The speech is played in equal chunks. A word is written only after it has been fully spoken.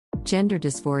Gender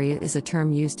dysphoria is a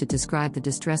term used to describe the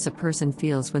distress a person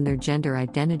feels when their gender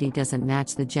identity doesn't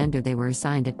match the gender they were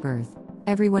assigned at birth.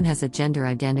 Everyone has a gender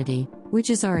identity, which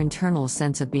is our internal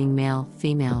sense of being male,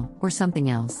 female, or something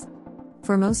else.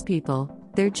 For most people,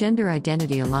 their gender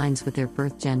identity aligns with their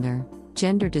birth gender.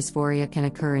 Gender dysphoria can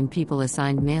occur in people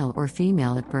assigned male or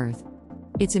female at birth.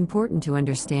 It's important to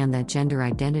understand that gender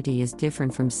identity is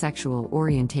different from sexual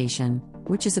orientation,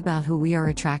 which is about who we are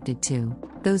attracted to.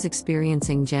 Those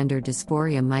experiencing gender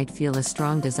dysphoria might feel a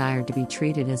strong desire to be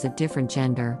treated as a different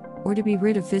gender, or to be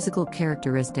rid of physical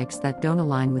characteristics that don't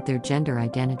align with their gender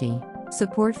identity.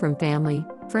 Support from family,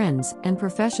 friends, and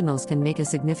professionals can make a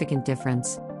significant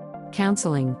difference.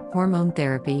 Counseling, hormone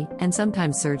therapy, and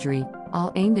sometimes surgery,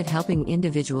 all aimed at helping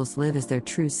individuals live as their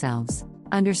true selves.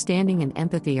 Understanding and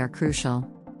empathy are crucial.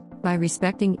 By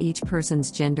respecting each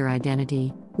person's gender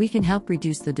identity, we can help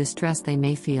reduce the distress they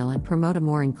may feel and promote a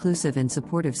more inclusive and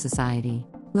supportive society.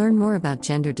 Learn more about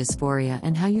gender dysphoria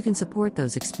and how you can support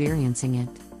those experiencing it.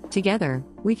 Together,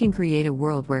 we can create a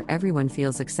world where everyone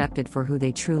feels accepted for who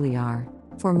they truly are.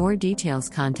 For more details,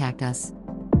 contact us.